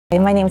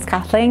My name's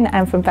Kathleen,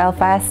 I'm from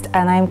Belfast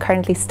and I'm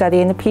currently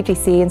studying the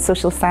PGCE in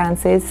Social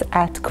Sciences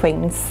at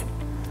Queen's.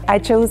 I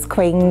chose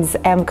Queen's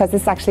because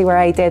it's actually where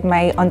I did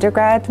my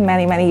undergrad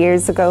many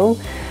years ago,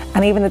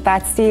 and even at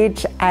that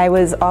stage I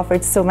was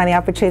offered so many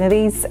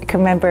opportunities. I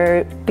can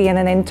remember being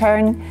an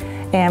intern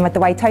at the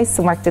White House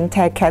and worked in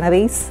Ted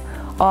Kennedy's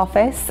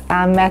office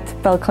and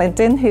met Bill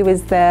Clinton, who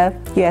was the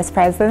US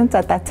President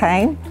at that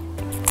time.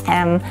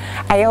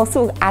 I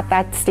also at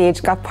that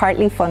stage got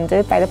partly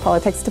funded by the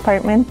politics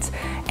department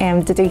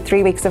to do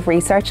 3 weeks of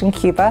research in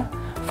Cuba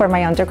for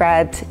my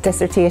undergrad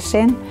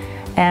dissertation.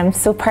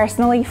 So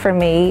personally for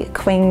me,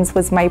 Queen's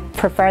was my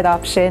preferred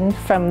option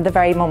from the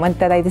very moment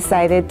that I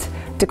decided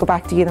to go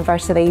back to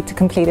university to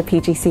complete a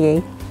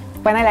PGCE.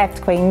 When I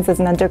left Queen's as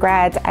an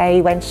undergrad,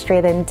 I went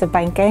straight into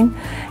banking.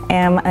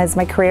 As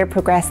my career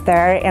progressed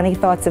there, any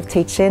thoughts of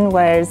teaching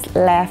was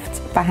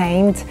left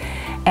behind.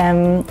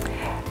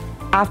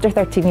 After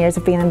 13 years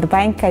of being in the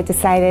bank, I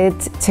decided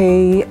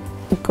to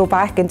go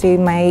back and do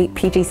my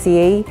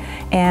PGCE.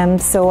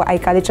 So I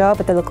got a job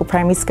at the local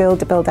primary school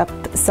to build up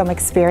some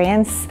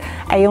experience.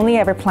 I only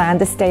ever planned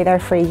to stay there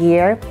for a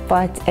year,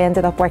 but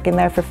ended up working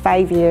there for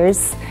 5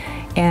 years.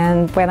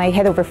 And when I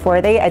hit over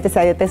 40, I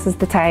decided this was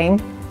the time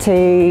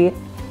to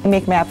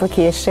make my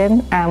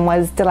application, and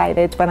was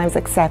delighted when I was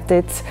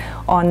accepted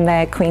on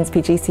the Queen's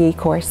PGCE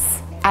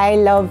course. I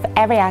love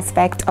every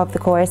aspect of the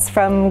course,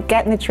 from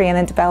getting the train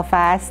into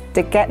Belfast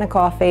to getting a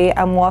coffee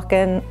and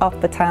walking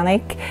up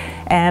Botanic.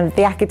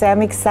 The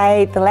academic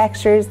side, the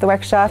lectures, the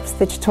workshops,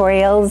 the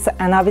tutorials,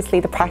 and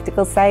obviously the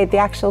practical side, the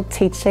actual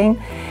teaching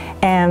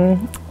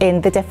in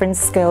the different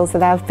schools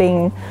that I've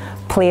been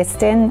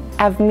placed in.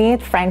 I've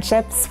made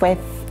friendships with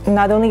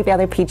not only the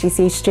other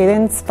PGCE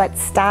students, but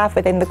staff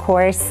within the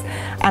course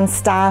and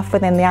staff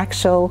within the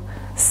actual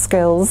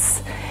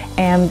schools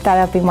that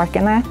I've been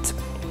working at.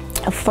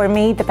 For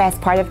me, the best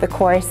part of the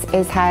course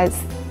is it has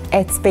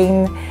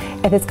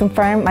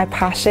confirmed my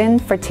passion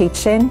for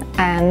teaching,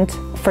 and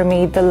for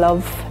me the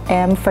love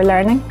for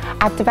learning.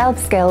 I've developed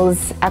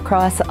skills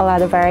across a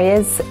lot of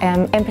areas.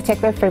 In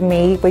particular for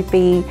me would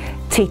be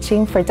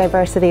teaching for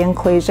diversity and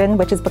inclusion,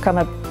 which has become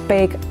a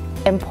big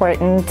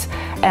important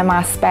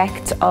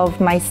aspect of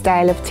my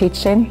style of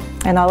teaching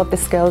and all of the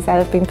skills that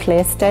I've been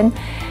placed in.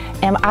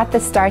 At the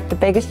start, the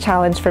biggest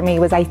challenge for me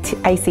was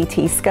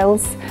ICT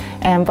skills,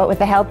 but with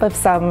the help of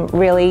some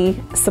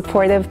really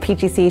supportive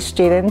PGCE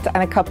students and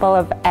a couple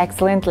of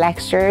excellent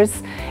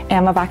lecturers,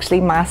 I've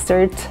actually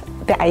mastered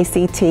the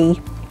ICT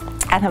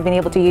and have been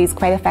able to use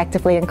quite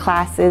effectively in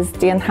classes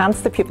to enhance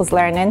the pupils'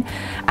 learning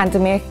and to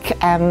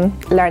make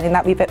learning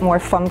that wee bit more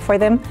fun for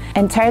them.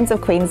 In terms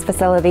of Queen's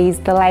facilities,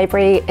 the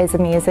library is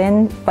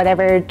amazing.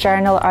 Whatever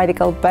journal,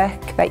 article,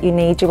 book that you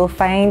need, you will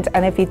find,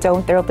 and if you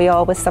don't, there will be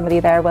always somebody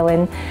there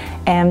willing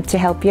to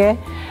help you.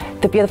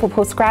 The beautiful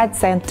postgrad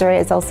centre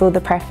is also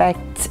the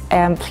perfect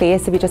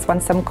place if you just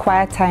want some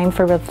quiet time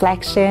for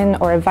reflection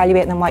or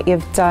evaluating on what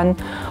you've done,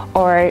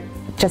 or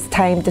just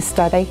time to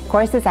study. The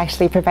course has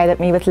actually provided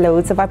me with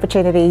loads of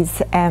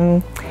opportunities.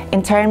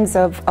 In terms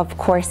of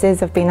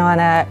courses, I've been on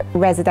a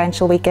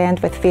residential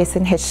weekend with Face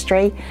in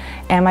History.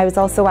 I was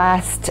also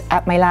asked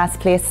at my last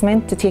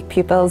placement to take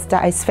pupils to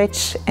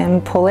Auschwitz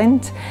in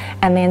Poland,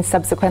 and then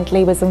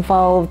subsequently was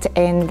involved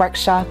in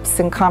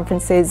workshops and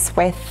conferences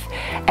with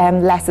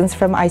Lessons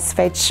from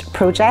Auschwitz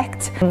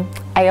project.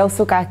 I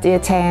also got to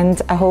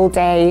attend a whole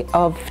day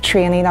of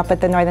training up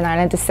at the Northern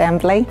Ireland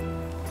Assembly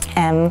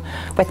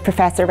with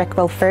Professor Rick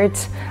Wilford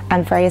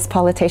and various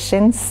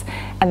politicians,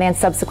 and then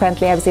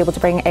subsequently I was able to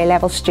bring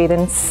A-level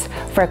students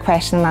for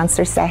question and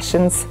answer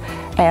sessions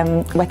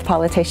with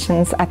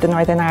politicians at the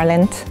Northern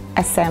Ireland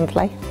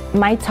Assembly.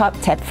 My top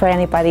tip for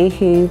anybody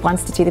who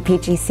wants to do the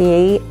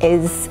PGCE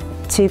is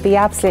to be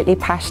absolutely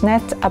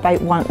passionate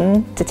about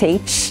wanting to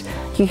teach.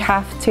 You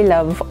have to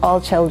love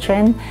all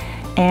children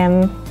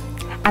and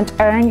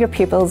earn your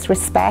pupils'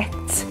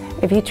 respect.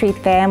 If you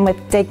treat them with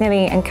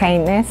dignity and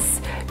kindness,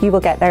 you will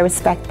get their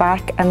respect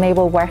back, and they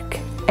will work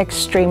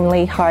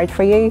extremely hard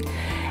for you.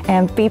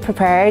 Be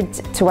prepared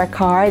to work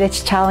hard.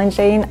 It's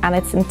challenging and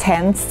it's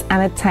intense,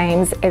 and at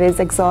times it is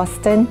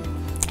exhausting,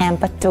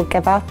 but don't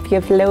give up. You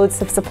have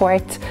loads of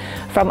support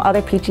from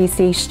other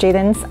PGCE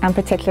students, and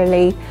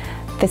particularly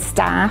the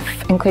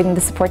staff, including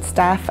the support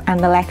staff and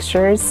the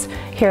lecturers,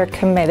 who are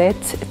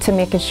committed to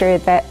making sure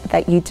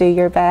that you do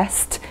your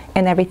best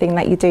in everything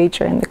that you do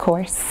during the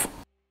course.